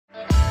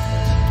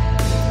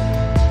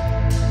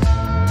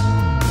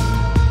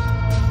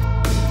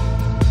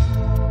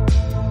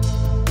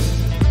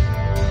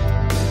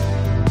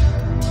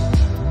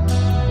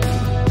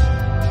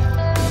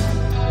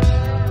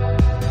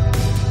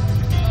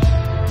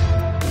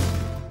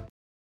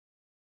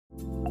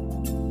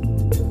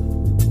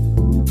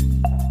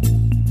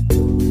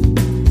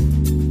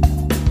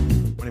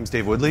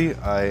Dave Woodley.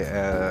 I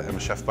am a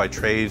chef by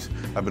trade.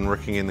 I've been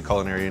working in the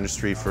culinary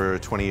industry for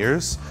 20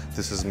 years.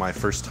 This is my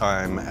first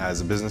time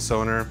as a business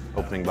owner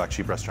opening Black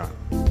Sheep Restaurant.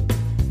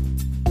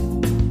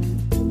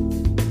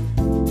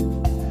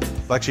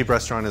 Black Sheep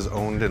Restaurant is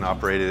owned and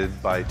operated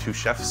by two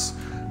chefs.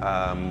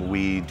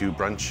 We do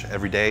brunch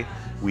every day.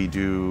 We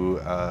do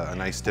a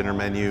nice dinner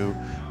menu.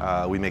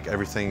 We make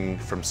everything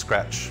from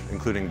scratch,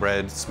 including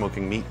bread,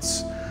 smoking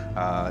meats.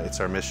 It's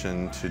our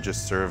mission to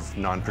just serve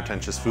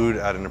non-pretentious food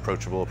at an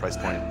approachable price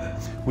point.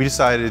 We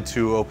decided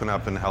to open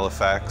up in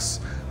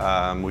Halifax.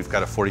 We've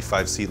got a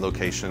 45-seat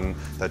location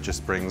that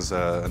just brings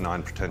a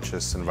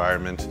non-pretentious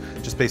environment.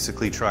 Just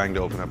basically trying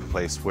to open up a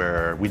place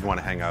where we'd want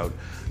to hang out,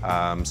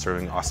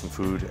 serving awesome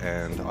food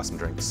and awesome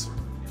drinks.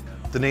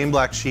 The name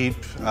Black Sheep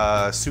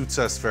suits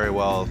us very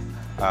well.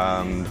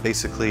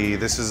 Basically,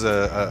 this is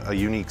a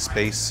unique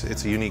space.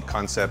 It's a unique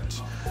concept.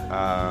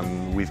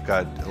 We've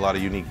got a lot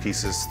of unique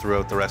pieces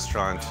throughout the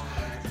restaurant,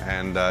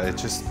 and it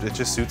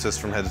just suits us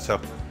from head to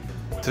toe.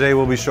 Today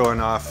we'll be showing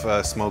off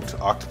a smoked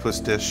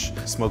octopus dish,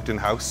 smoked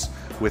in-house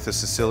with a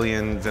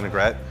Sicilian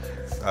vinaigrette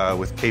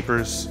with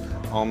capers,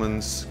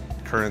 almonds,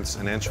 currants,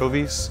 and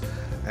anchovies,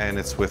 and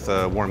it's with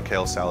a warm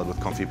kale salad with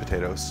confit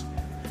potatoes.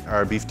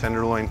 Our beef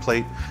tenderloin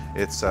plate,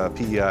 it's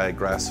PEI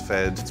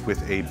grass-fed. It's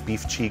with a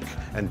beef cheek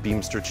and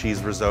Beemster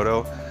cheese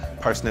risotto,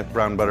 parsnip,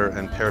 brown butter,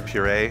 and pear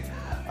puree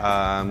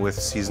with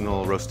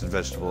seasonal roasted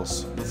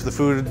vegetables. The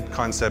food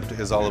concept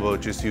is all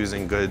about just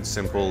using good,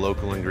 simple,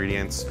 local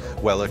ingredients,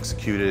 well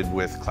executed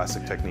with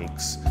classic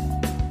techniques.